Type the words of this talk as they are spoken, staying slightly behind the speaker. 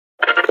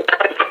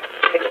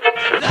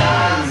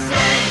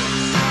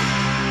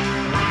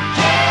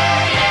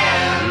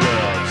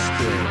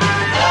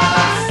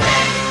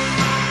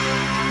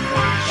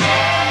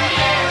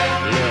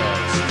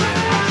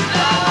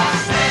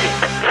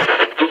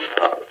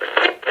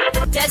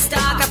jet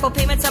star, couple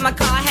payments on my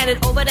car,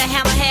 handed over to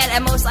Hammerhead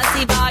at Most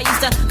Lusty Bar.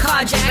 Used to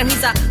carjack him,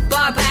 he's a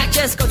bar back.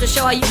 Just go to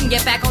show how you can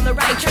get back on the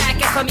right track.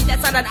 And for me,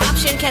 that's not an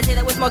option. Can't say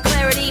that with more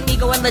clarity. Me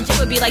going legit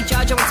would be like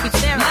Jar Jar with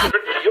speech therapy.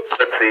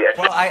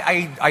 Well,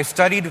 I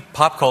studied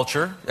pop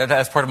culture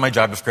as part of my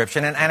job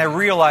description, and I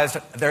realized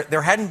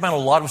there hadn't been a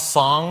lot of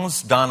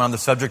songs done on the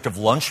subject of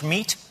lunch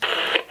meat.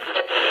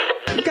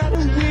 Got a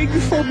wig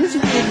for his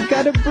wig,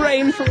 got a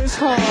brain for his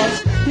heart.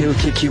 He'll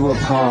kick you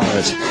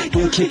apart,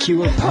 he'll kick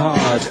you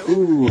apart.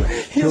 Ooh,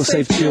 he'll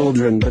save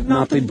children, but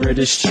not the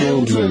British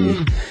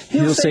children.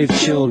 He'll save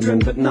children,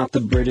 but not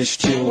the British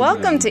children.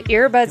 Welcome to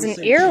Earbuds and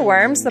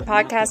Earworms, the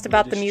podcast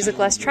about the music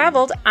less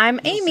traveled. I'm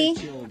Amy.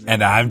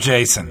 And I'm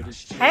Jason.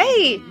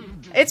 Hey,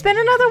 it's been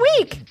another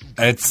week.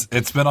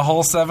 It's been a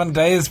whole 7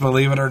 days,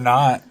 believe it or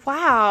not.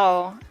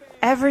 Wow.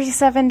 Every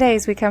 7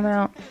 days we come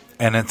out.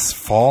 And it's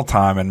fall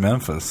time in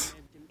Memphis.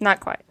 Not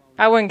quite.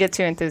 I wouldn't get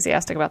too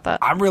enthusiastic about that.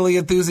 I'm really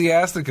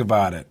enthusiastic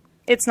about it.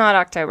 It's not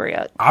October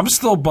yet. I'm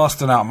still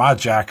busting out my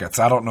jackets.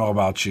 I don't know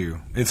about you.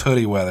 It's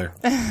hoodie weather.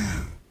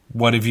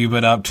 What have you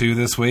been up to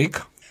this week?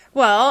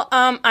 Well,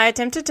 I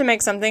attempted to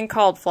make something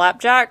called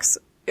flapjacks.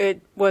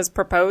 It was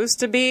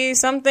proposed to be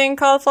something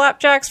called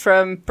flapjacks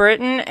from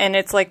Britain, and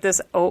it's like this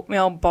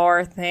oatmeal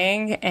bar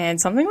thing, and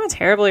something went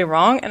terribly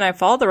wrong, and I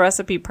followed the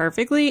recipe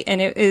perfectly,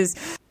 and it is...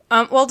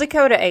 well,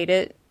 Dakota ate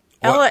it.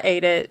 Ella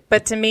ate it,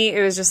 but to me,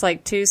 it was just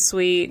like too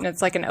sweet, and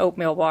it's like an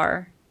oatmeal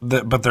bar.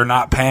 But they're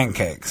not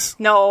pancakes.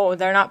 No,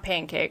 they're not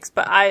pancakes,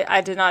 but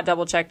I did not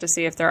double check to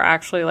see if they're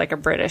actually like a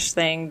British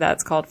thing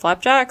that's called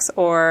flapjacks,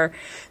 or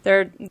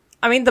they're...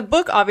 I mean, the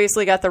book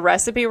obviously got the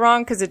recipe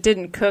wrong because it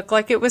didn't cook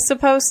like it was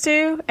supposed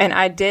to, and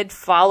I did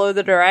follow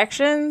the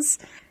directions,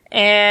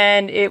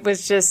 and it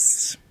was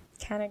just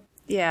kind of,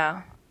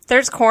 yeah.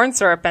 There's corn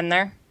syrup in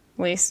there,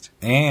 at least.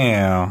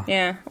 Yeah.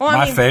 Yeah. Well,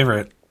 My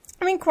favorite.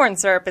 I mean, corn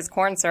syrup is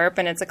corn syrup,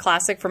 and it's a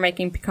classic for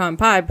making pecan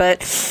pie,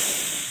 but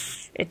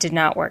it did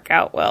not work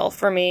out well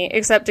for me,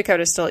 except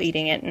Dakota's still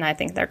eating it, and I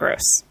think they're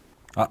gross.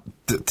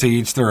 To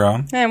each their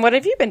own. And what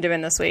have you been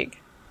doing this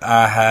week?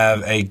 I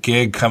have a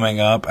gig coming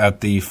up at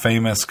the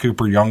famous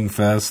Cooper Young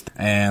Fest,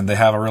 and they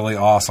have a really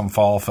awesome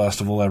fall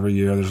festival every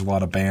year. There's a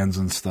lot of bands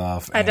and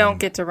stuff. I don't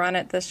get to run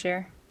it this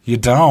year. You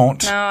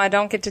don't? No, I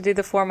don't get to do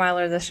the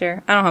 4-miler this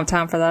year. I don't have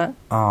time for that.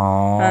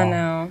 Oh, I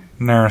know.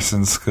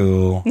 Nursing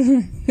school.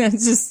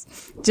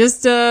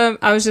 Just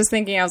I was just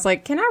thinking, I was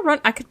like, can I run?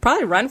 I could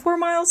probably run 4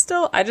 miles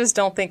still. I just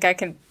don't think I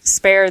can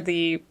spare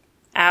the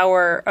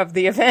hour of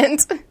the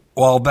event.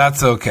 Well,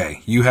 that's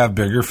okay. You have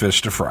bigger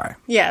fish to fry.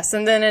 Yes,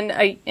 and then in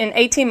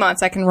 18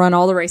 months, I can run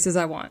all the races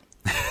I want.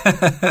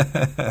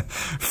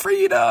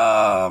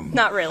 Freedom!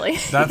 Not really.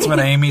 That's when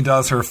Amy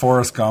does her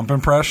Forrest Gump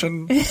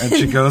impression, and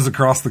she goes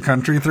across the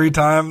country 3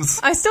 times.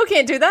 I still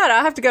can't do that.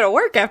 I have to go to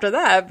work after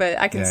that, but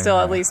I can still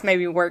at least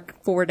maybe work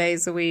 4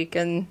 days a week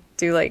and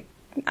do like,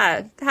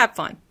 have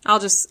fun. I'll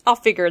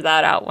figure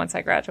that out once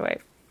I graduate.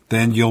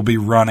 Then you'll be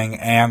running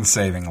and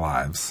saving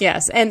lives.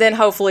 Yes, and then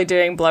hopefully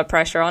doing blood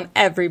pressure on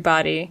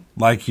everybody.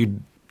 Like you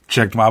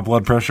checked my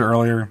blood pressure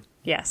earlier?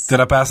 Yes. Did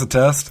I pass the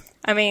test?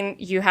 I mean,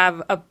 you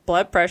have a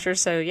blood pressure,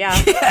 so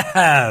yeah.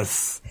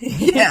 Yes.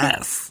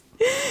 Yes.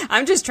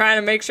 I'm just trying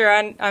to make sure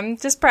I'm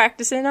just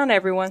practicing on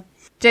everyone.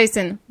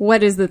 Jason,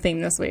 what is the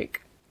theme this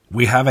week?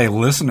 We have a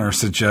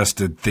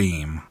listener-suggested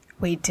theme.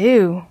 We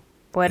do.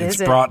 What is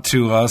it? It's brought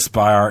to us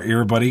by our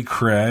ear buddy,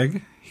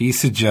 Craig. He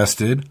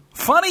suggested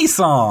funny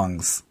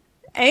songs.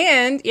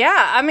 And,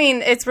 yeah, I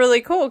mean, it's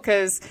really cool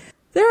because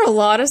there are a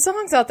lot of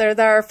songs out there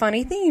that are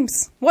funny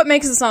themes. What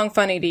makes a song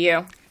funny to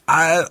you?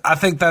 I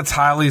think that's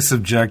highly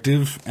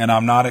subjective, and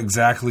I'm not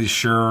exactly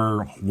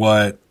sure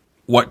what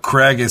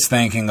Craig is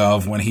thinking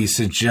of when he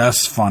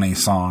suggests funny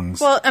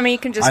songs. Well, I mean, you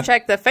can just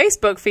check the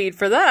Facebook feed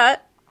for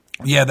that.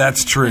 Yeah,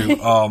 that's true.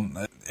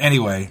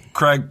 Anyway,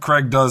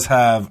 Craig does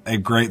have a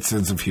great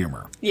sense of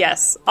humor.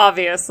 Yes,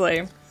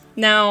 obviously.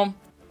 Now,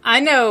 I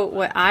know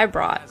what I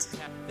brought,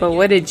 but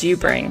what did you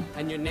bring?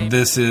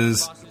 This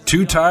is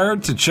Too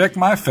Tired to Check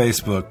My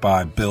Facebook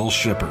by Bill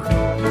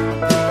Shipper.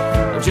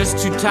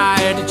 Just too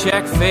tired to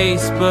check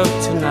Facebook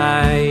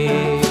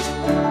tonight.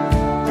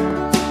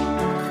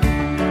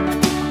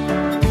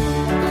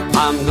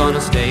 I'm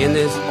gonna stay in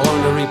this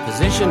ornery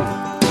position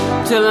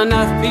till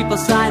enough people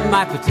sign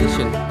my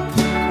petition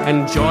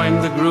and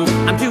join the group.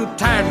 I'm too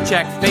tired to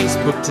check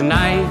Facebook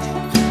tonight.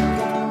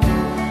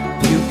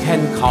 You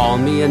can call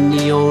me a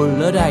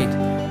neo-Luddite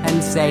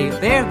and say,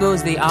 there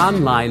goes the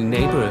online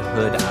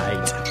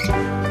neighborhoodite.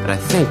 But I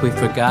think we've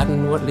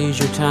forgotten what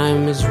leisure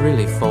time is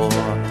really for.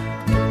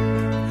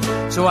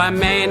 So I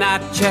may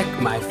not check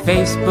my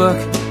Facebook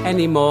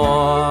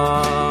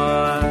anymore.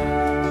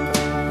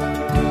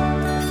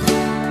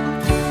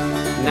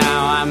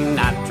 Now I'm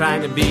not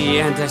trying to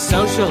be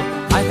antisocial.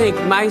 I think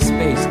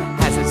MySpace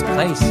has its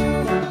place.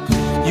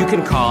 You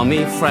can call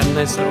me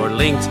friendless or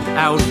linked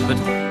out, but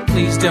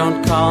please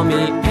don't call me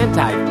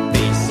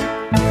anti-base.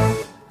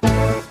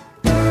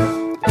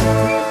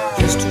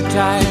 Just too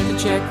tired to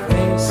check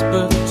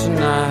Facebook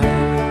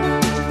tonight.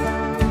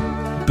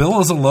 Bill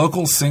is a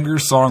local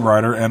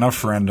singer-songwriter and a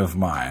friend of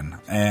mine,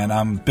 and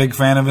I'm a big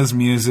fan of his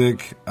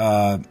music.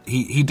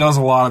 He does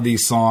a lot of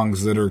these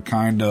songs that are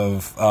kind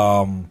of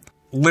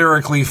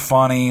lyrically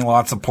funny,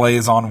 lots of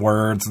plays on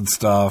words and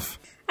stuff.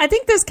 I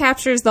think this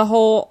captures the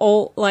whole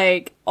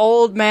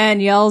old man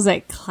yells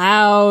at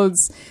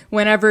clouds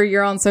whenever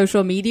you're on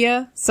social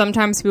media.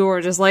 Sometimes people are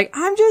just like,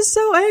 I'm just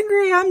so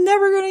angry. I'm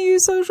never going to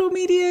use social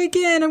media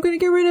again. I'm going to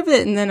get rid of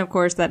it. And then, of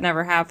course, that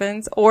never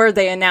happens. Or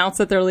they announce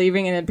that they're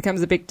leaving and it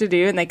becomes a big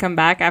to-do and they come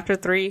back after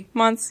 3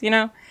 months, you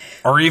know?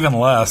 Or even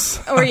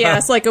less. Or, yeah,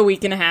 it's like a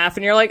week and a half.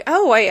 And you're like,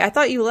 oh, wait, I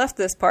thought you left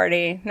this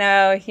party.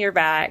 No, you're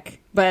back.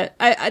 But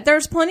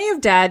there's plenty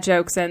of dad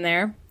jokes in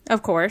there,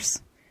 of course.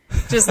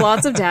 Just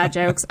lots of dad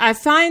jokes. I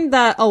find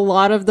that a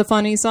lot of the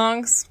funny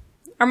songs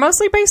are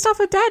mostly based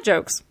off of dad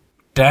jokes.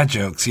 Dad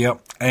jokes,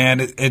 yep.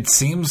 And it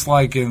seems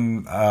like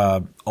in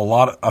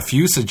a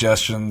few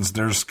suggestions,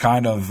 there's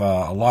kind of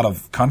a lot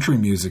of country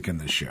music in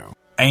this show.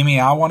 Amy,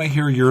 I want to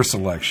hear your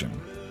selection.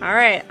 All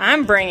right,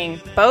 I'm bringing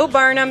Bo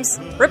Burnham's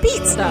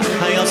Repeat Stuff.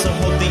 I also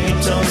hope that you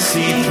don't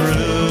see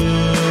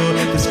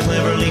through this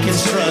cleverly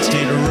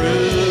constructed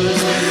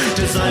ruse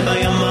designed by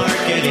a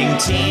marketing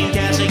team,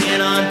 cashing in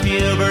on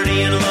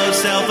puberty and low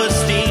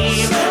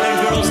self-esteem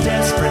and girls'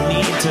 desperate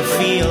need to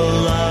feel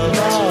love.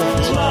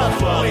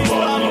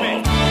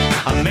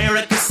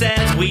 America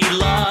says we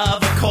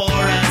love a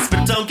chorus,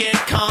 but don't get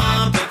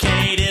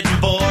complicated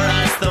and bore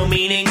us, though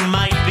meaning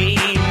might be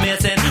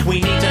missing. We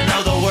need to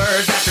know the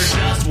words after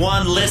just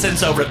one listen.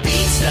 So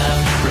repeat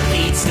stuff,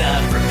 repeat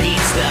stuff, repeat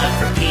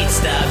stuff, repeat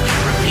stuff,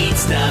 repeat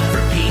stuff,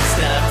 repeat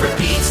stuff,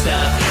 repeat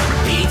stuff,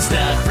 repeat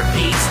stuff,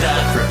 repeat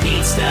stuff,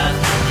 repeat stuff,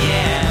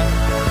 yeah,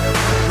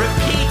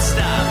 repeat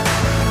stuff,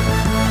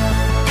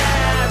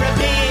 yeah,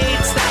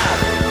 repeat stuff.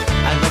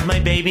 I love my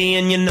baby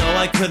and you know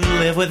I couldn't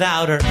live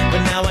without her,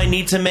 but now I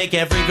need to make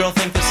every girl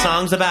think the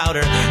song's about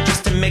her,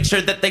 just to make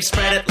sure that they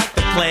spread it like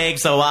the plague.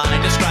 So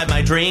I describe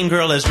my dream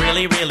girl as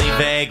really, really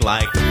vague,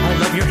 like I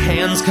love your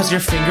hands cause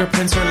your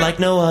fingerprints are like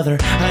no other.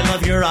 I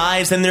love your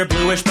eyes and their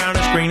bluish,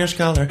 brownish, greenish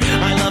color.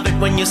 I love it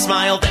when you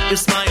smile, that you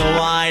smile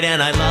wide,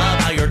 and I love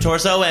how your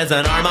torso has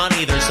an arm on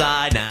either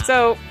side now.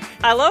 So,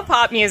 I love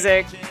pop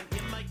music,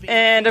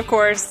 and of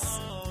course,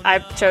 I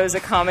chose a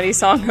comedy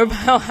song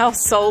about how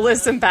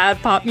soulless and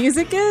bad pop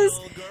music is.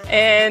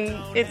 And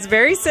it's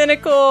very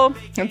cynical.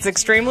 It's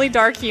extremely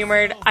dark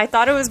humored. I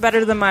thought it was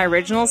better than my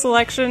original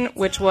selection,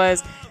 which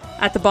was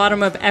At the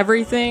Bottom of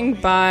Everything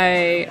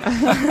by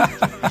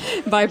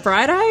by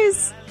Bright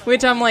Eyes.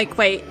 Which I'm like,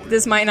 wait,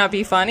 this might not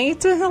be funny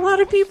to a lot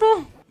of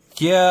people.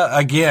 Yeah,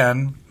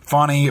 again,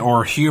 funny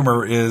or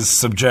humor is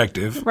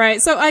subjective.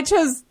 Right. So I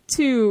chose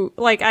to,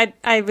 like,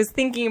 I was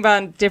thinking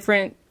about a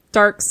different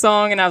dark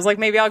song, and I was like,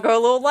 maybe I'll go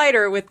a little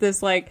lighter with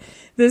this, like,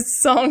 this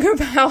song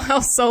about how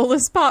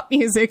soulless pop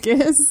music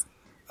is.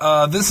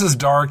 This is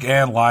dark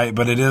and light,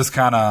 but it is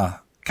kind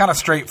of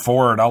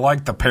straightforward. I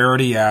like the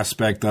parody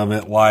aspect of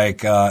it,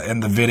 like in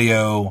the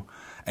video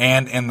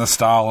and in the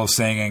style of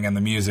singing and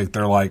the music.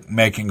 They're like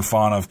making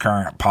fun of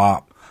current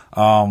pop.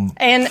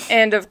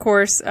 And of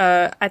course,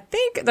 I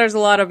think there's a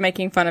lot of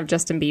making fun of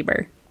Justin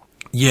Bieber.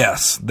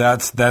 Yes,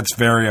 that's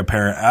very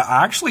apparent.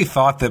 I actually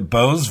thought that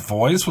Bo's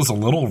voice was a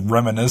little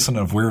reminiscent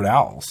of Weird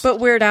Al's. But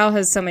Weird Al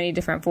has so many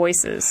different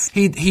voices.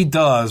 He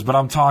does, but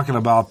I'm talking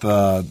about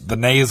the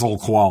nasal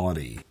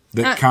quality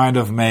that kind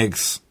of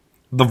makes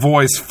the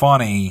voice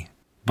funny,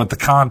 but the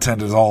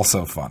content is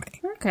also funny.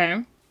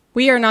 Okay.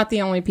 We are not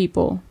the only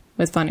people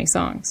with funny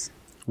songs.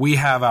 We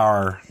have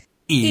our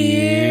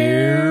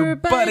ear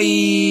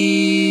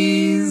buddies.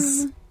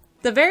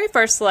 The very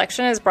first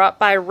selection is brought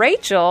by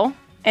Rachel,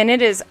 and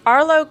it is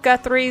Arlo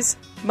Guthrie's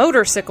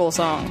Motorcycle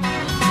Song.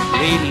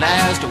 Late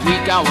last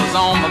week I was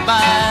on my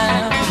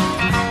bike,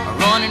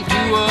 running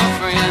to a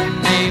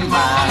friend named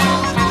Mike.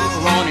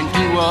 Running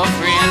to a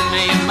friend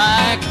named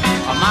Mike.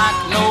 Mike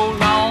no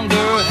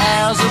longer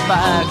has a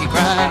bike. He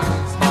cries,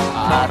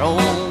 I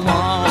don't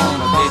want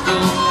a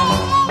pickle.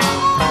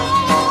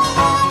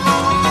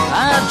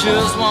 I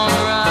just want to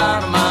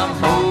ride my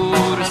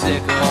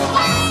motorcycle.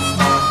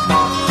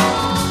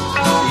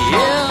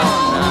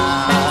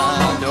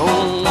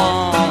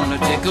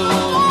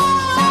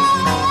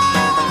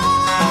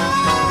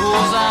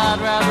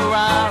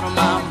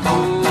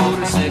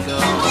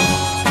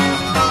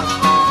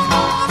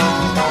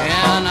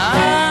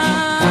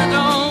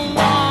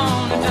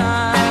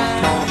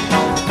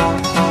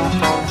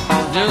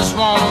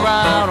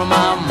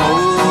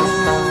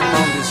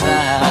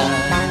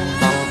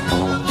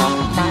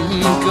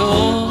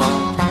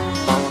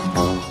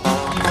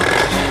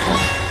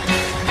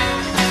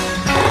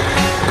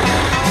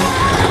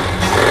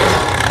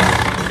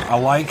 I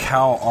like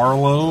how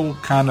Arlo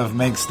kind of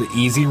makes the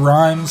easy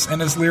rhymes in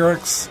his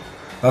lyrics.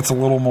 That's a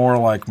little more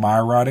like my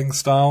writing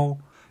style.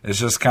 It's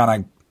just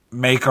kind of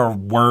make a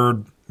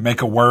word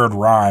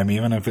rhyme.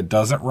 Even if it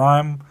doesn't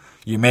rhyme,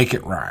 you make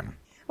it rhyme.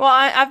 Well,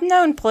 I've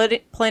known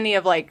plenty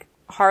of like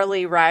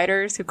Harley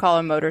riders who call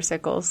them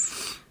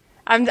motorcycles.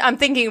 I'm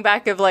thinking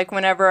back of like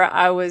whenever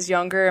I was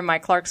younger in my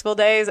Clarksville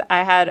days,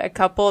 I had a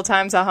couple of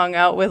times I hung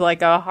out with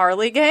like a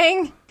Harley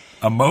gang.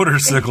 A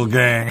motorcycle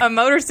gang. A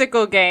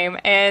motorcycle game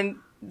and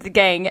the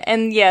gang.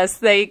 And yes,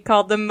 they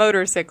called them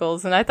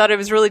motorcycles. And I thought it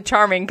was really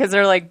charming because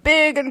they're like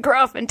big and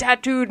gruff and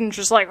tattooed and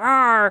just like,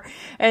 "Arr!"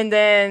 And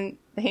then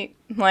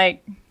my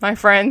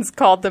friends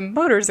called them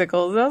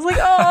motorcycles. And I was like,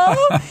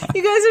 oh,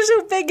 you guys are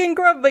so big and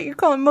gruff, but you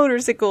call them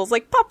motorcycles,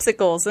 like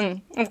popsicles.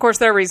 And of course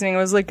their reasoning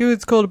was like, oh,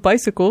 it's called a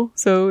bicycle,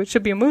 so it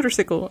should be a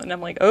motorcycle. And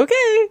I'm like,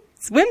 okay,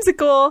 it's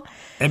whimsical.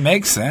 It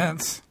makes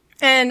sense.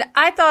 And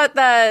I thought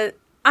that,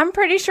 I'm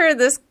pretty sure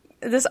this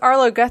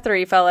Arlo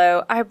Guthrie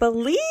fellow, I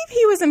believe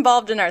he was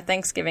involved in our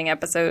Thanksgiving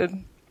episode.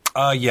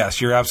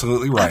 Yes, you're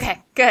absolutely right.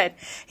 Okay, good.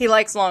 He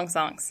likes long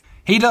songs.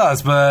 He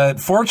does, but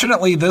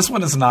fortunately, this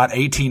one is not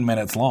 18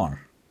 minutes long.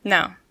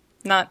 No,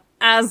 not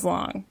as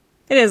long.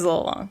 It is a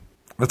little long.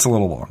 It's a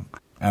little long,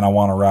 and I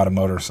want to ride a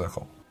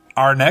motorcycle.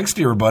 Our next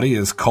dear buddy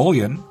is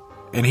Collian,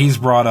 and he's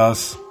brought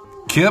us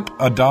Kip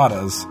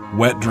Adada's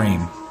Wet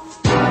Dream.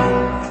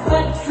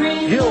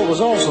 Gil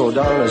was also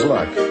down on his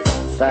luck.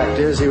 Fact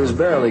is, he was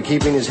barely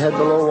keeping his head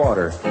below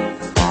water.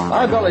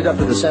 I bellied up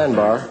to the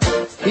sandbar.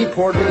 He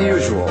poured me the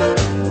usual.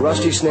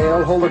 Rusty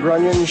snail, hold a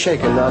grunion,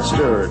 shaken, not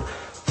stirred.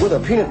 With a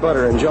peanut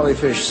butter and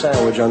jellyfish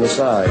sandwich on the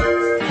side,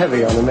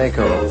 heavy on the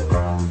Mako.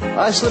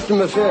 I slipped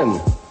him a fin,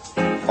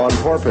 on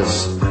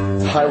porpoise.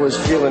 I was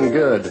feeling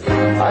good.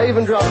 I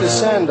even dropped a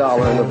sand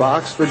dollar in the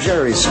box for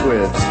Jerry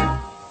squids,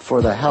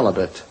 for the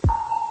halibut.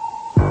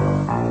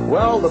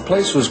 Well, the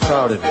place was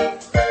crowded.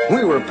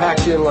 We were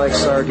packed in like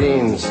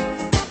sardines.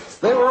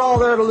 They were all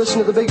there to listen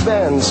to the big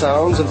band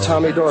sounds of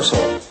Tommy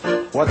Dorsal.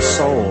 What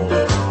soul!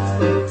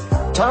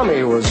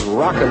 Tommy was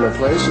rocking the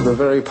place with a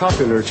very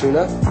popular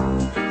tune-up,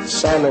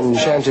 Salmon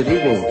Enchanted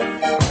Evening,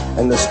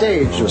 and the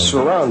stage was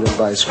surrounded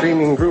by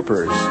screaming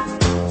groupers,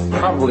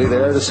 probably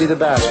there to see the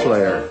bass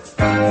player.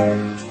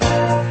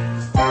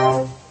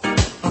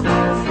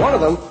 One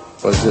of them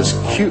was this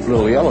cute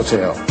little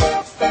yellowtail,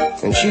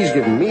 and she's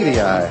giving me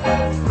the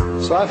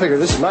eye. So I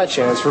figured this is my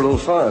chance for a little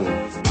fun,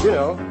 you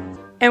know.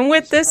 And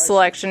with this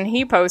selection,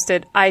 he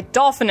posted, I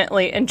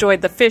dolphinately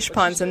enjoyed the fish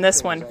puns in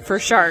this one for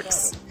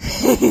sharks.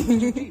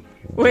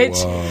 Which,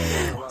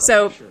 whoa.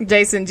 So,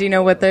 Jason, do you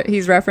know what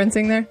he's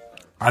referencing there?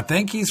 I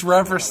think he's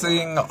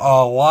referencing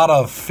a lot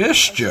of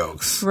fish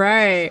jokes.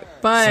 Right,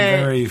 but... some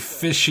very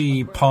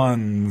fishy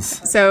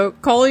puns. So,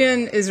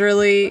 Collian is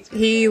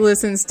he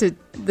listens to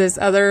this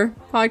other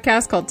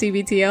podcast called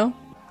TBTL.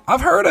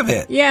 I've heard of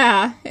it.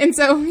 Yeah, and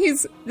so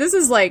this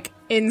is like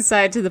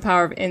inside to the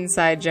power of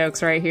inside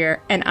jokes right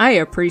here. And I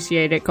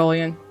appreciate it,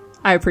 Collian.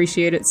 I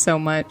appreciate it so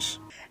much.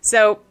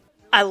 So,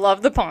 I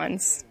love the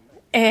puns.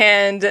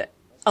 And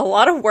a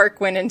lot of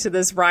work went into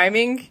this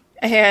rhyming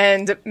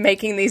and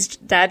making these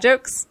dad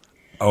jokes.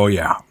 Oh,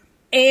 yeah.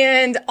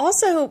 And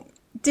also,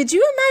 did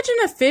you imagine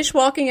a fish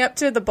walking up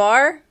to the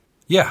bar?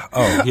 Yeah.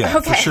 Oh, yeah,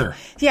 okay. For sure.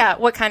 Yeah,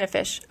 what kind of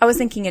fish? I was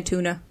thinking a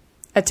tuna.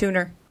 A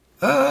tuner.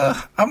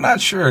 I'm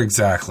not sure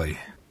exactly.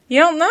 You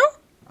don't know?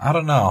 I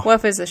don't know. What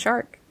if it's a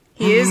shark?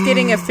 He is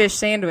getting a fish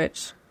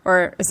sandwich.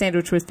 Or a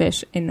sandwich with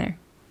fish in there.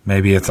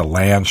 Maybe it's a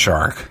land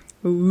shark.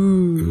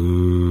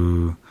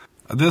 Ooh.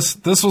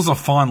 This was a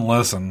fun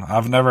listen.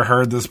 I've never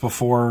heard this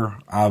before.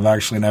 I've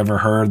actually never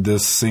heard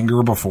this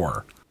singer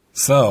before.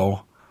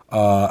 So,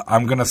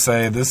 I'm going to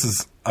say this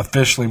is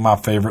officially my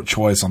favorite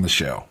choice on the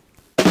show.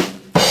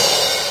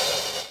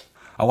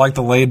 I like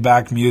the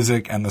laid-back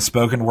music and the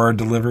spoken word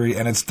delivery,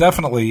 and it's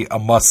definitely a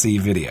must-see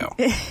video.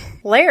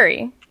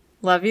 Larry.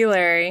 Love you,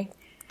 Larry.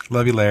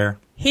 Love you, Larry.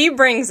 He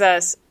brings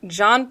us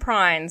John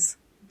Prine's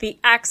The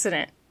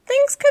Accident.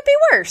 Things could be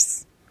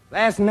worse.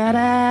 Last night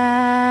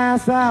I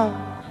saw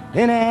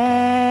an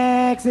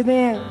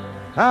accident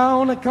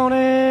on the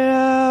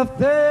corner of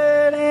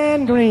 3rd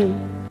and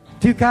Green.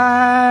 2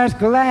 cars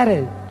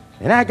collided,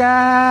 and I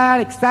got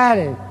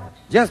excited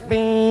just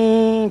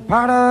being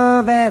part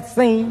of that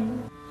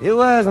scene. It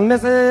was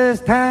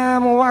Mrs.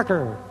 Tom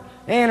Walker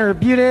and her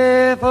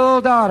beautiful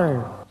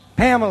daughter,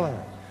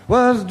 Pamela,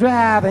 was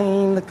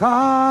driving the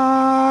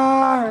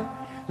car.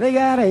 They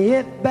got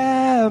hit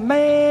by a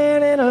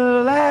man in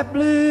a light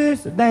blue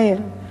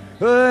sedan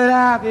who had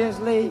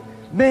obviously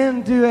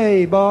been to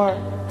a bar.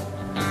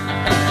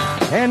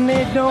 And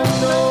they don't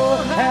know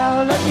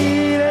how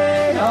lucky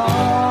they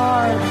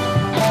are.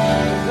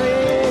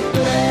 They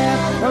could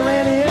have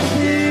ran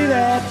into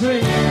that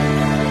tree.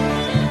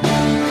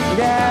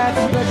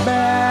 Got the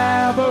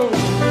babble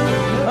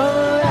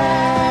of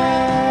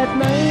that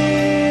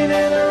man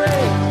in a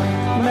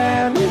wreck,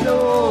 man, you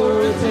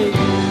know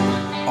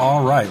it's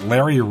All right,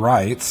 Larry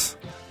writes,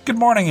 good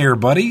morning, here,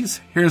 buddies.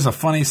 Here's a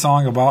funny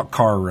song about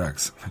car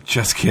wrecks.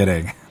 Just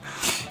kidding.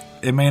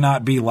 It may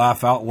not be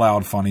laugh out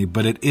loud funny,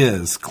 but it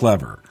is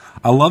clever.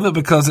 I love it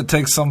because it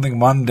takes something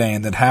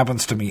mundane that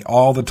happens to me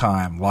all the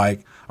time,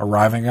 like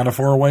arriving at a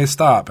 4-way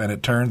stop, and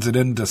it turns it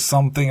into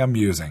something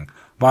amusing.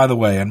 By the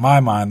way, in my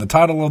mind, the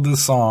title of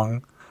this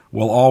song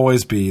will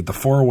always be The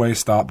 4-Way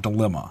Stop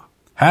Dilemma.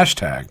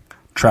 Hashtag,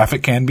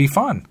 traffic can be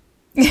fun.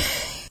 The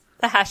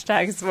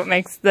hashtag is what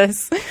makes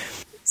this.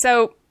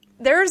 So,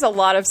 there's a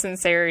lot of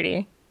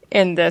sincerity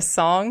in this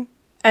song,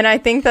 and I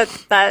think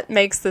that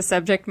makes the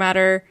subject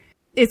matter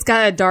It's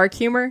got a dark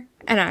humor,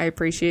 and I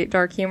appreciate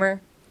dark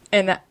humor.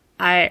 And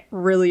I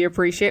really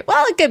appreciate...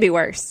 Well, it could be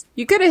worse.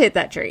 You could have hit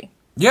that tree.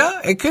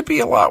 Yeah, it could be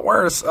a lot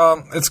worse.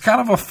 It's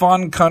kind of a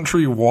fun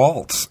country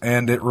waltz,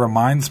 and it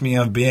reminds me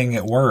of being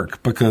at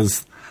work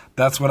because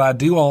that's what I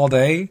do all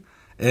day.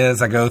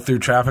 Is I go through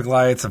traffic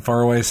lights and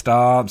faraway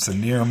stops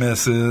and near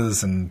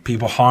misses and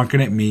people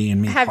honking at me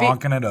and me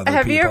honking at other people.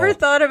 Have you ever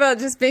thought about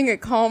just being a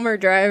calmer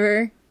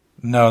driver?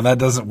 No, that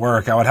doesn't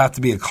work. I would have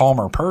to be a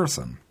calmer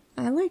person.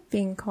 I like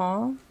being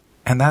calm.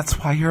 And that's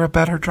why you're a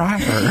better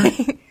driver.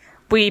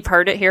 We've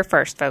heard it here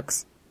first,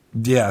 folks.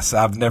 Yes,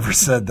 I've never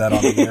said that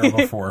on the air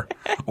before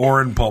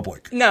or in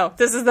public. No,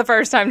 this is the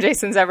first time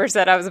Jason's ever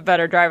said I was a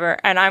better driver,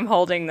 and I'm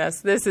holding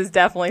this. This is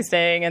definitely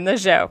staying in the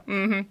show.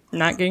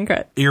 Not getting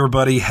cut. Ear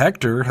buddy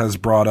Hector has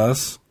brought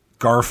us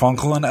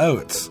Garfunkel and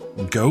Oates,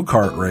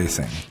 go-kart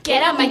racing.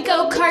 Get out my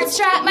go-kart,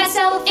 strap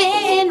myself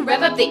in,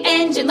 rev up the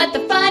engine, let the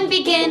fun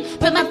begin.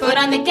 Put my foot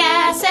on the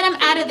gas and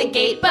I'm out of the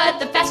gate, but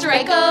the faster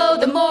I go,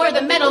 the more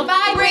the metal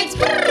vibrates.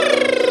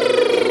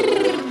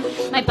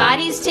 My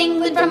body's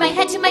tingling from my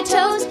head to my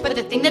toes, but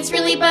the thing that's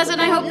really buzzing,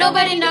 I hope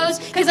nobody knows,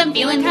 cause I'm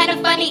feeling kind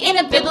of funny in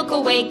a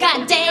biblical way.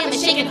 God damn,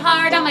 it's shaking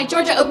hard on my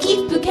Georgia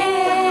O'Keeffe bouquet.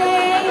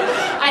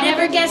 I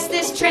never guessed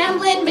this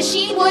trembling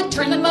machine would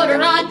turn the motor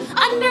on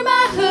under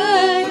my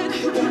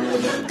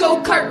hood.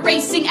 Go-kart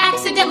racing,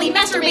 accidentally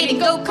masturbating.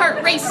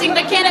 Go-kart racing,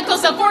 mechanical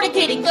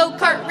self-fornicating.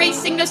 Go-kart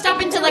racing, no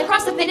stop until I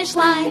cross the finish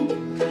line.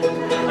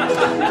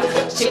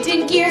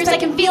 Shifting gears, I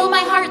can feel my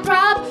heart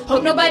throb.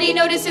 Hope nobody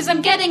notices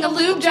I'm getting a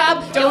lube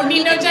job. Don't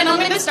need no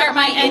gentleman to start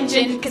my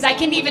engine, cause I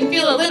can even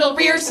feel a little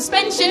rear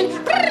suspension.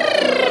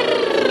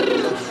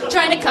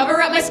 Trying to cover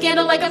up my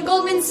scandal like I'm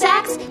Goldman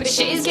Sachs, but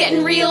shit is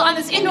getting real on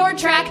this indoor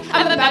track.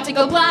 I'm about to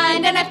go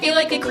blind and I feel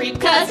like a creep,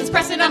 cause it's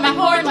pressing on my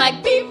horn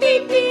like beep,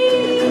 beep,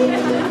 beep.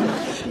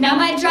 Now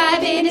my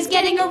driving is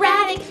getting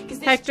erratic.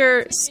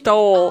 Hector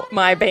stole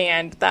my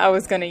band that I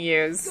was going to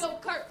use.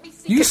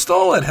 You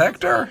stole it,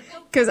 Hector?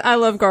 Because I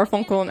love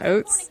Garfunkel and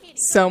Oates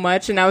so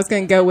much, and I was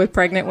going to go with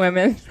Pregnant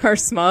Women or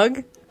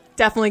Smug.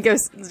 Definitely go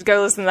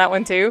listen to that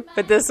one too.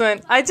 But this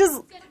one,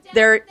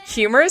 they're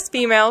humorous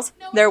females,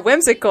 they're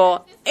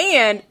whimsical,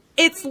 and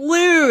it's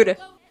lewd.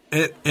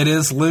 It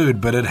is lewd,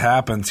 but it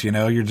happens, you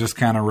know. You're just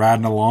kind of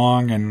riding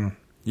along, and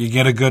you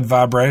get a good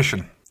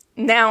vibration.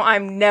 Now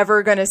I'm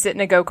never going to sit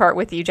in a go-kart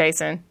with you,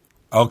 Jason.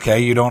 Okay,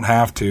 you don't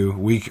have to.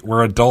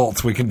 We're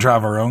adults. We can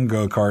drive our own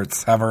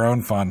go-karts, have our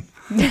own fun.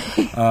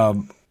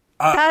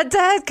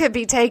 That could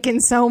be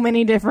taken so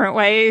many different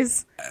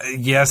ways.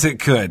 Yes, it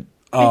could.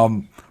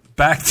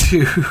 Back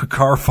to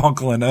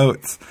Garfunkel and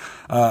Oates.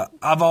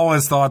 I've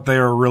always thought they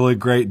were a really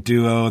great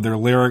duo. Their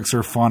lyrics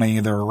are funny.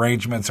 Their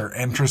arrangements are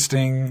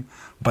interesting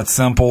but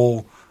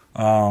simple.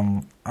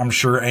 I'm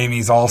sure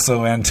Amy's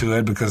also into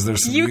it because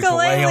there's some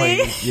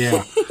ukulele.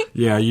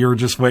 Yeah, you were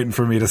just waiting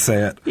for me to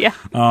say it. Yeah.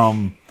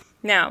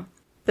 Now,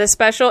 the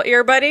special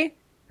ear buddy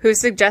who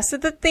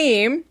suggested the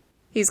theme,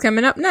 he's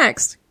coming up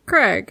next,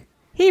 Craig.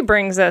 He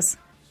brings us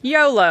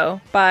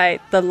YOLO by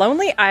The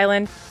Lonely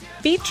Island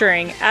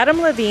featuring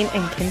Adam Levine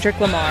and Kendrick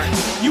Lamar.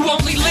 You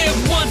only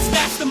live once,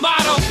 that's the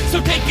motto. So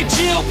take a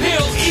chill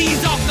pill,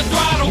 ease off the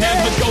throttle.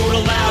 Never go to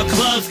loud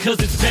clubs, cause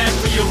it's bad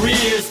for your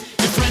ears.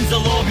 Your friends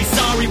will all be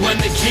sorry when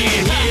they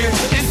can't hear.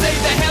 And stay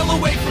the hell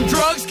away from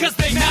drugs, cause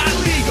they not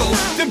legal.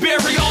 Then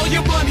bury all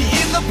your money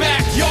in the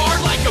backyard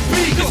like a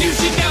beagle. Cause you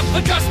should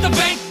never trust the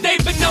bank,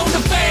 they've been known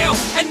to fail.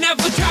 And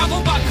never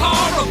travel by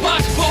car or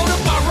bus, boat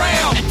or by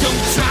rail. And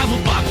don't travel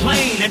by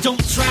plane, and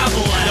don't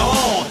travel at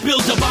all.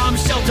 Build a bomb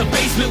shelter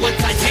basement with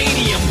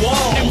titanium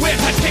walls. And wear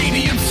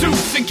titanium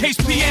suits in case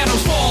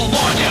pianos fall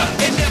on ya.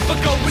 And never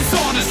go in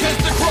saunas cause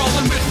they're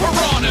crawling with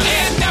piranhas.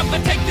 And never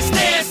take the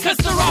stairs cause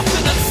they're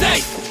often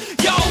unsafe.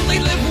 You only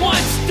live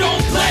once,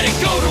 don't let it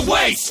go to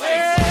waste. Well,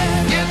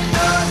 you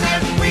know that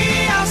we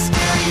are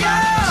still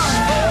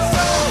young,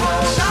 so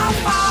hold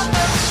off on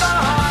the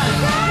fun.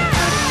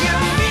 You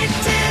need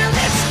till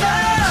it's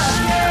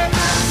done,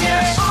 you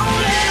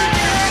only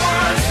live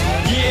once.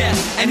 Yeah,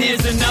 and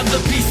here's another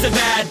piece of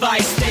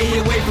advice. Stay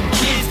away from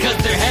kids cause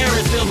their hair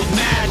is filled with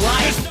mad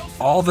lice.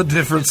 All the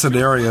different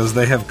scenarios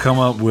they have come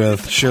up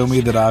with show me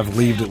that I've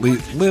lived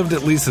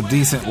at least a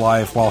decent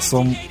life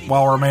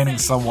while remaining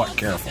somewhat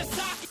careful.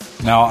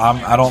 Now,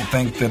 I don't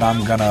think that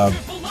I'm going to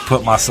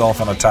put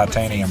myself in a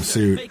titanium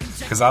suit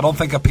because I don't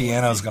think a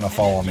piano is going to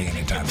follow me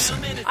anytime soon.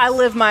 I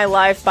live my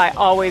life by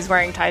always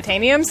wearing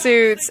titanium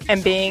suits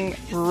and being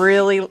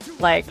really,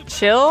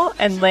 chill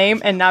and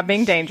lame and not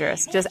being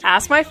dangerous. Just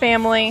ask my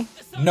family.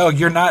 No,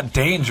 you're not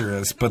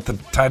dangerous, but the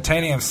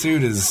titanium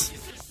suit is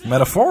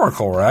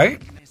metaphorical, right?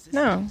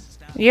 No.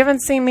 You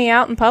haven't seen me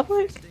out in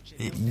public?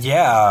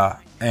 Yeah,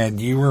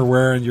 and you were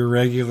wearing your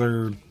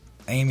regular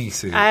Amy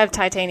suit. I have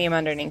titanium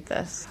underneath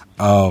this.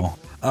 Oh.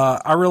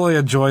 I really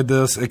enjoyed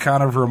this. It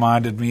kind of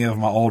reminded me of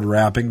my old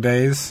rapping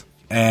days,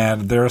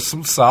 and there's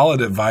some solid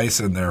advice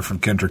in there from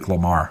Kendrick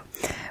Lamar.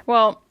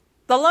 Well,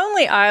 The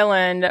Lonely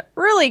Island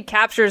really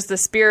captures the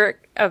spirit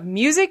of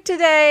music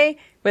today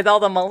with all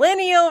the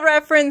millennial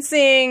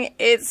referencing.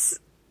 It's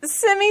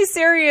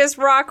semi-serious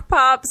rock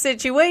pop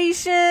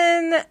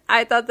situation.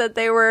 I thought that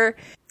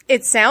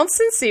it sounds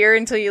sincere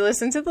until you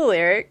listen to the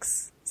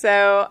lyrics.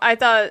 So I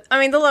thought,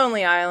 The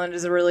Lonely Island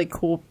is a really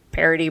cool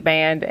parody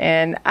band,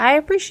 and I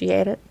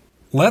appreciate it.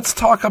 Let's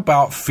talk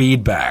about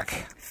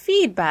feedback.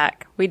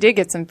 Feedback. We did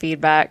get some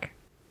feedback.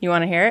 You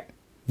want to hear it?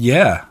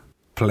 Yeah,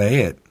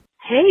 play it.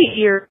 Hey,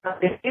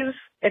 earbuds.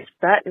 It's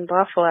Bet in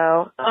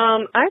Buffalo.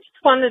 I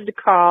just wanted to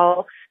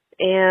call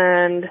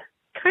and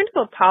kind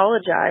of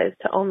apologize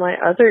to all my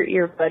other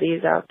ear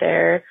buddies out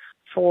there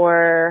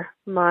for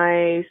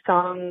my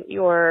song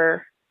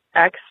Your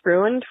Ex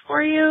Ruined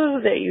for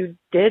You that you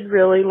did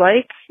really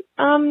like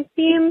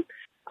theme.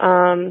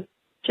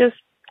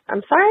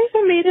 I'm sorry if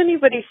I made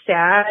anybody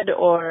sad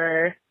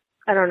or,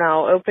 I don't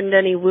know, opened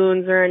any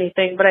wounds or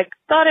anything, but I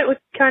thought it would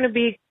kind of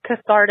be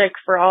cathartic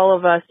for all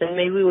of us, and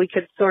maybe we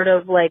could sort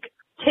of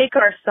take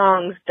our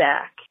songs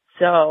back.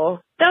 So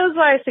that was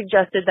why I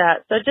suggested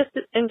that. So just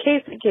in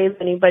case it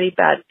gave anybody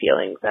bad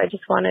feelings, I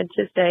just wanted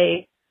to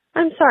say,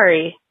 I'm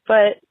sorry,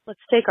 but let's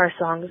take our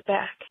songs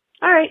back.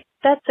 All right,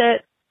 that's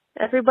it.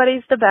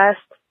 Everybody's the best.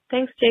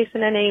 Thanks,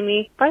 Jason and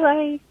Amy.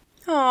 Bye-bye.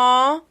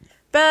 Aw,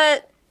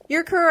 but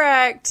you're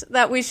correct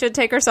that we should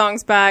take our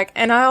songs back.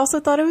 And I also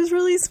thought it was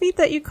really sweet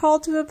that you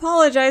called to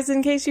apologize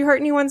in case you hurt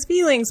anyone's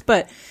feelings.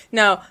 But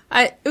no,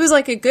 it was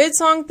a good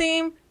song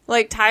theme,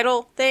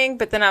 title thing.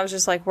 But then I was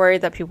just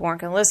worried that people weren't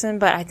going to listen.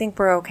 But I think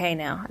we're okay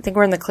now. I think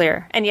we're in the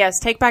clear. And yes,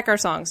 take back our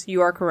songs.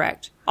 You are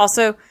correct.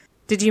 Also,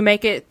 did you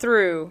make it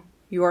through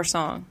your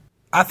song?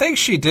 I think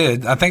she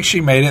did. I think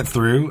she made it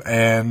through,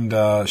 and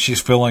she's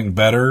feeling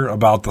better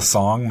about the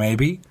song,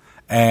 maybe.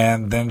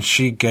 And then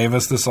she gave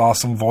us this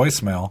awesome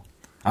voicemail.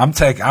 I'm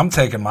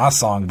taking my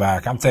song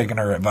back. I'm taking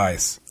her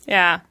advice.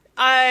 Yeah,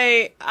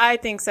 I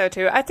think so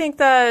too. I think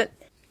that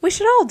we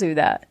should all do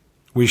that.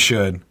 We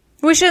should.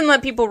 We shouldn't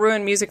let people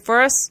ruin music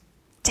for us.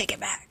 Take it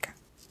back.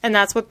 And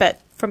that's what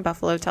Bet from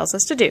Buffalo tells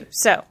us to do.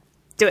 So,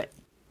 do it.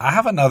 I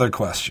have another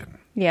question.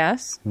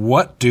 Yes?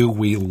 What do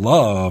we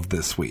love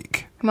this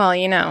week? Well,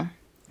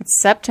 it's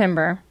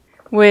September,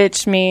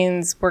 which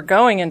means we're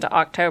going into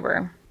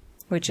October,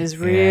 which is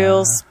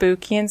real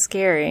spooky and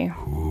scary.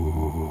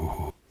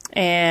 Ooh.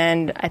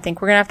 And I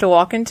think we're going to have to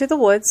walk into the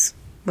woods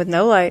with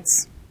no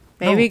lights.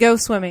 Maybe go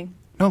swimming.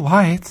 No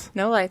lights?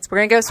 No lights. We're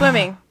going to go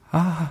swimming.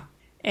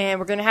 And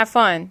we're going to have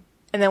fun.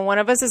 And then one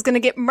of us is going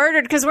to get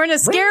murdered because we're in a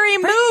scary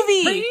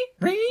movie.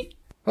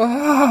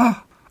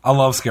 I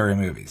love scary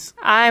movies.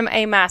 I'm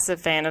a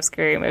massive fan of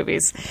scary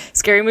movies.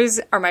 Scary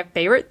movies are my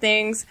favorite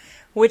things.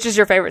 Which is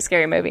your favorite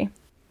scary movie?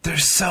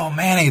 There's so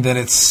many that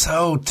it's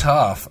so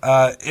tough.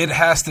 It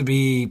has to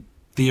be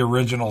the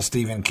original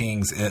Stephen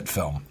King's It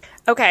film.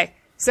 Okay,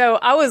 so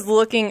I was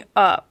looking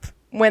up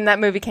when that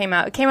movie came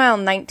out. It came out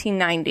in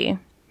 1990.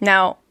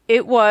 Now,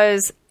 it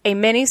was a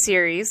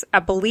miniseries, I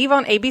believe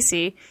on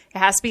ABC. It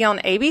has to be on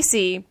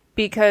ABC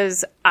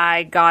because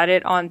I got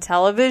it on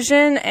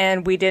television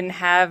and we didn't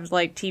have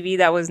TV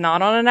that was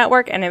not on a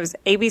network, and it was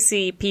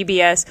ABC,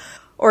 PBS,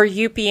 or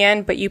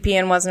UPN, but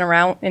UPN wasn't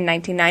around in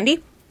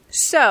 1990.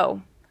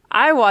 So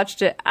I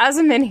watched it as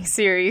a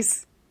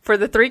miniseries for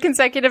the 3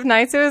 consecutive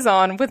nights it was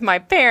on with my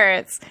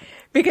parents,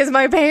 because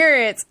my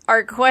parents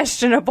are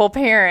questionable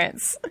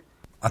parents.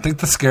 I think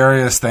the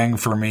scariest thing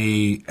for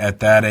me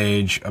at that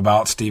age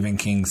about Stephen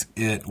King's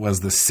It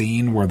was the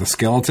scene where the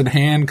skeleton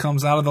hand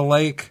comes out of the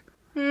lake.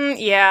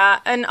 Yeah,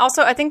 and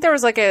also I think there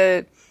was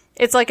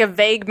it's a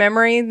vague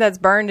memory that's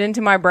burned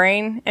into my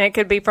brain, and it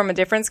could be from a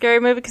different scary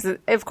movie because,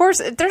 of course,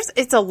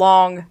 it's a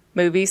long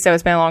movie, so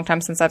it's been a long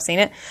time since I've seen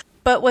it.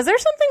 But was there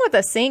something with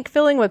a sink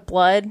filling with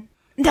blood?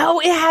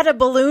 No, it had a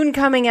balloon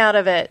coming out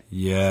of it.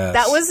 Yes.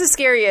 That was the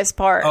scariest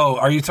part. Oh,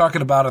 are you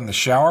talking about in the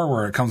shower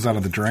where it comes out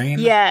of the drain?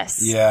 Yes.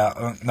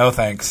 Yeah, no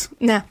thanks.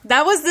 No,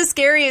 that was the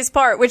scariest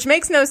part, which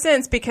makes no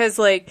sense because,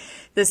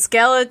 the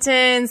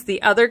skeletons,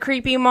 the other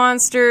creepy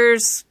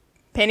monsters,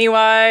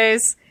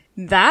 Pennywise,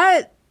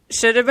 that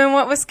should have been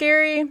what was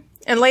scary.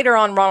 And later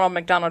on, Ronald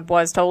McDonald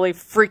was totally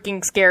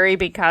freaking scary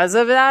because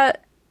of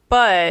that.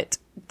 But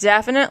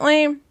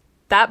definitely,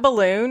 that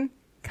balloon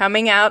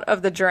coming out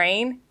of the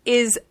drain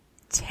is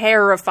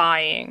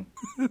terrifying.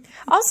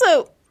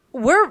 Also,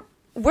 we're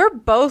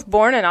both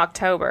born in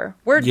October.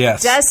 We're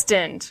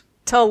destined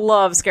to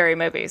love scary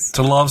movies.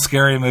 To love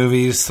scary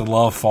movies, to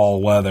love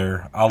fall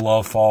weather. I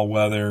love fall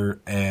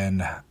weather,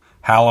 and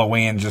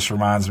Halloween just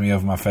reminds me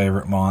of my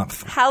favorite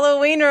month.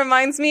 Halloween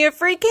reminds me of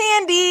free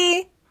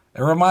candy.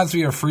 It reminds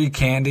me of free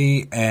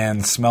candy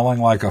and smelling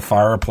like a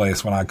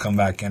fireplace when I come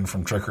back in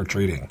from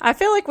trick-or-treating. I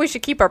feel like we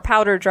should keep our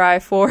powder dry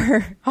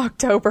for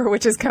October,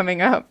 which is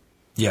coming up.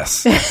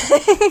 Yes.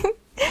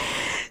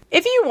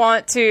 If you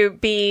want to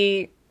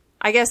be,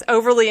 I guess,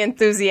 overly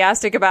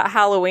enthusiastic about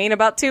Halloween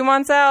about 2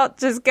 months out,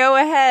 just go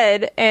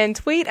ahead and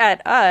tweet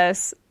at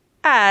us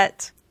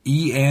at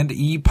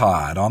E&E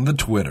Pod on the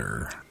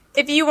Twitter.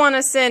 If you want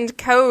to send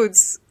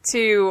codes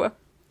to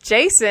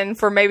Jason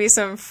for maybe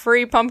some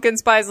free pumpkin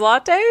spice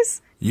lattes,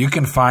 you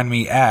can find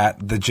me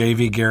at the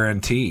JV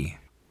Guarantee.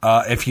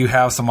 If you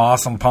have some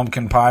awesome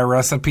pumpkin pie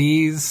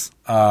recipes.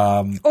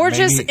 Or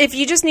just, if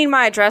you just need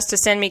my address to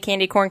send me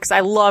candy corn, because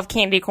I love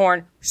candy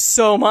corn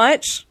so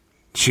much.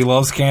 She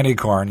loves candy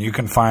corn. You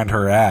can find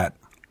her at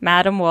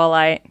Madam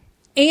Wallite.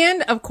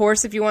 And, of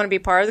course, if you want to be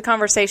part of the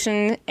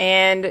conversation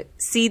and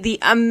see the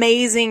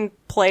amazing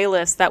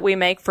playlist that we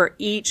make for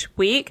each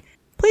week,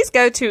 please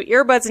go to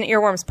Earbuds and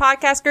Earworms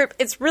podcast group.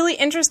 It's really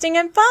interesting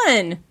and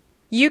fun.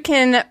 You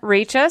can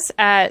reach us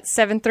at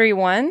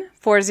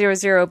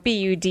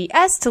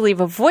 731-400-BUDS to leave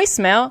a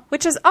voicemail,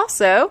 which is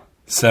also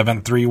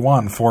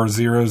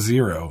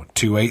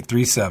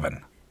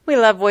 731-400-2837. We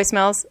love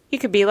voicemails. You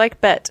could be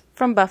like Bet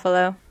from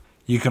Buffalo.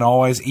 You can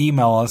always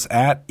email us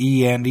at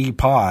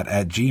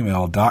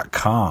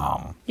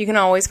endpod@gmail.com. You can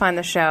always find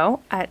the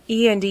show at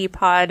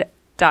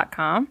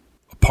endpod.com.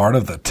 A part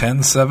of the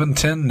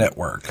 10710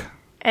 network.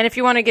 And if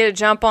you want to get a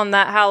jump on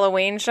that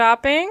Halloween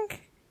shopping,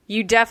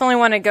 you definitely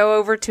want to go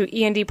over to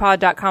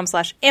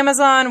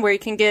endpod.com/Amazon, where you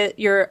can get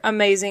your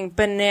amazing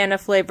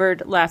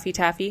banana-flavored Laffy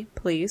Taffy,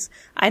 please.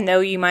 I know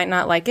you might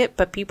not like it,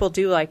 but people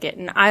do like it,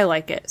 and I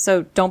like it.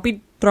 So don't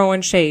be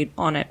throwing shade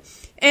on it.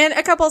 And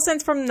a couple of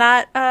cents from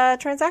that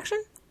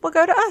transaction will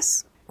go to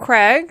us.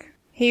 Craig,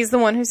 he's the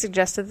one who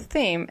suggested the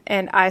theme,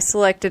 and I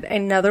selected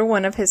another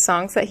one of his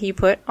songs that he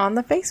put on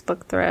the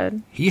Facebook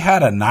thread. He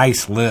had a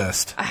nice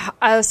list.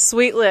 A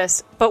sweet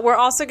list. But we're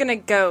also going to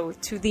go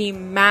to the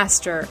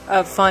master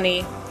of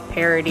funny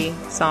parody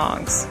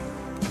songs.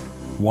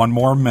 One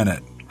More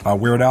Minute by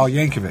Weird Al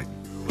Yankovic.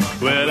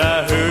 Well,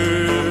 I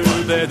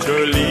heard that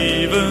you're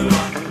leaving.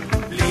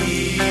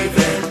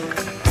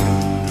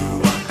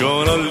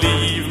 Gonna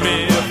leave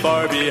me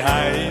far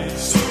behind.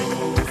 So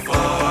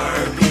far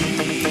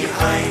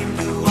behind.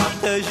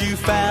 'Cause you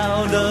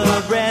found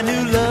a brand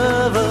new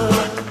lover.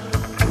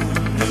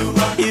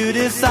 You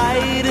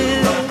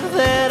decided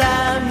that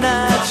I'm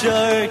not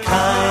your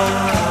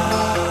kind.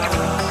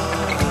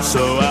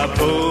 So I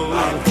pulled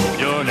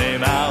your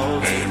name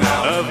out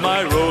of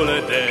my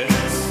Rolodex,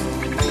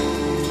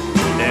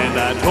 and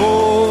I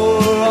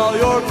tore all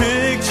your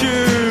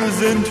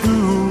pictures in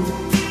two,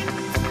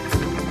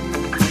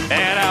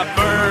 and I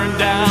burned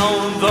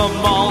down the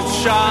malt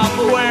shop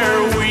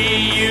where we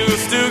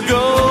used to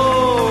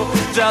go,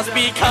 just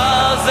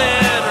because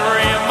it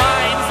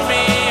reminds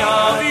me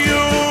of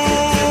you.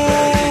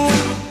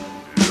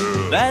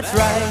 That's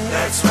right,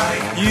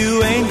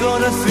 you ain't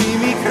gonna see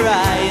me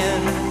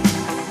crying.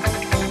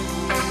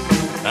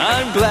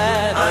 I'm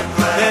glad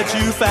that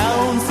you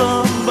found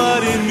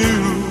somebody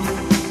new,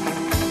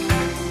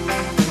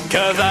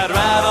 'cause I'd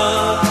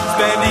rather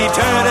spend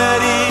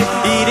eternity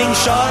eating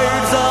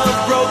shards of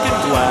broken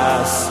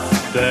glass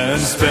than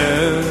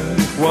spend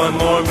one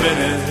more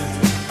minute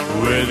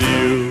with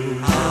you.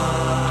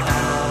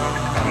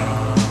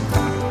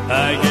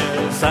 I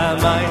guess I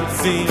might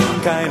seem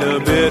kinda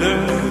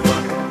bitter.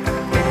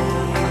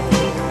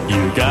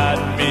 You got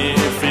me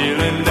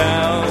feeling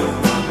down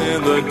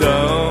in the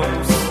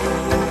dumps,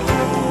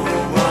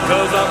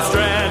 'cause I'm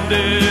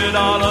stranded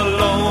all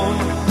alone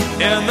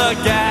in the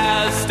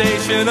gas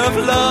station of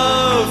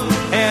love,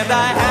 and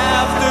I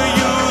have to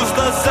use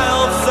the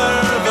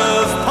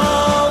self-service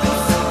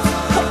pumps.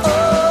 Oh,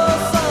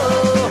 so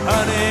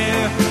honey,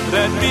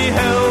 let me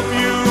help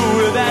you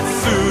with that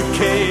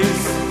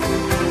suitcase.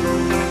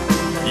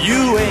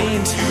 You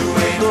ain't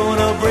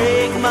gonna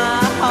break my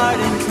heart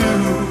in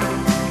two,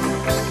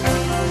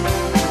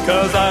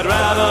 'cause I'd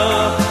rather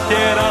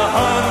get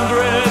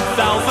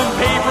 100,000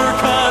 paper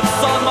cuts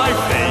on my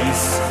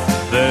face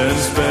than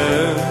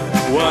spend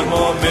one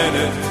more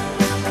minute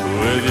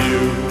with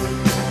you.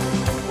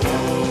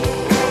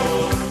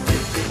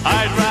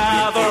 I'd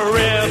rather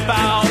rip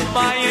out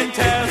my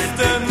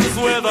intestines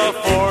with a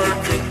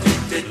fork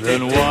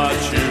than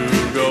watch you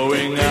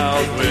going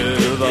out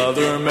with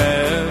other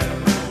men.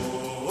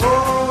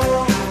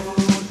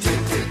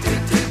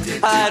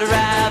 I'd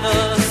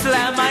rather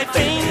slam my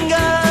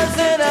fingers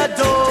in a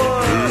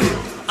door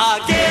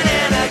again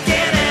and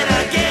again and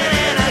again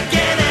and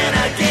again and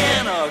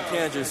again. Oh,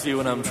 can't you see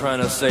what I'm trying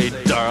to say,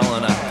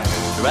 darling?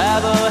 I'd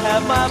rather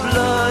have my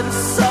blood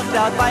sucked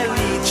out by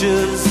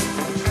leeches,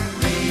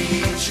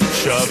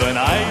 shove an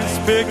ice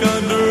pick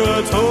under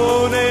a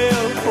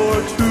toenail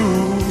or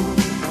two.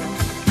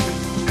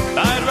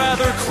 I'd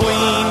rather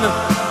clean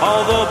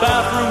all the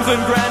bathrooms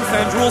in Grand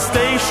Central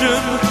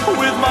Station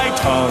with my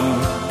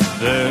tongue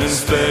than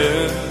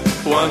spend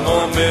one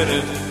more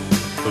minute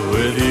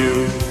with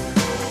you.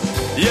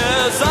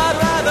 Yes, I'd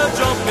rather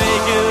jump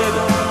naked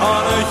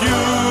on a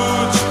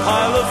huge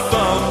pile of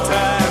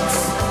thumbtacks,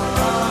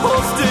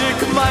 or stick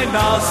my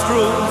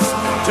nostrils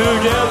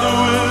together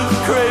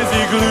with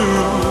crazy glue.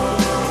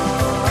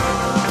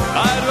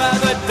 I'd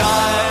rather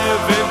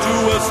dive into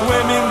a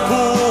swimming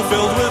pool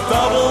filled with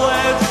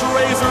double-edged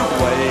razor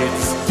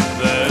blades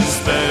than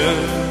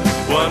spend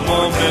one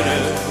more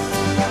minute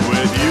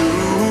with you.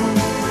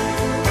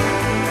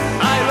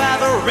 I'd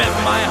rather rip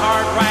my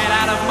heart right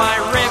out of my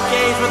rib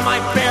cage with my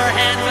bare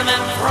hands and then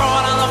throw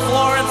it on the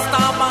floor and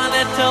stomp on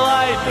it till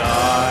I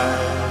die,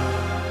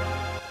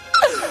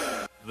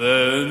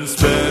 then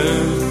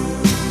spend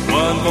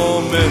one one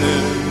more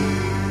minute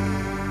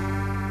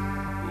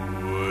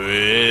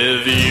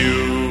with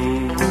you.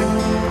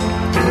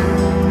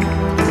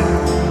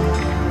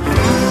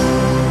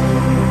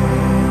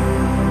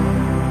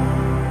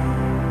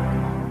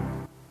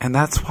 And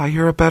that's why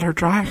you're a better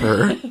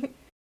driver.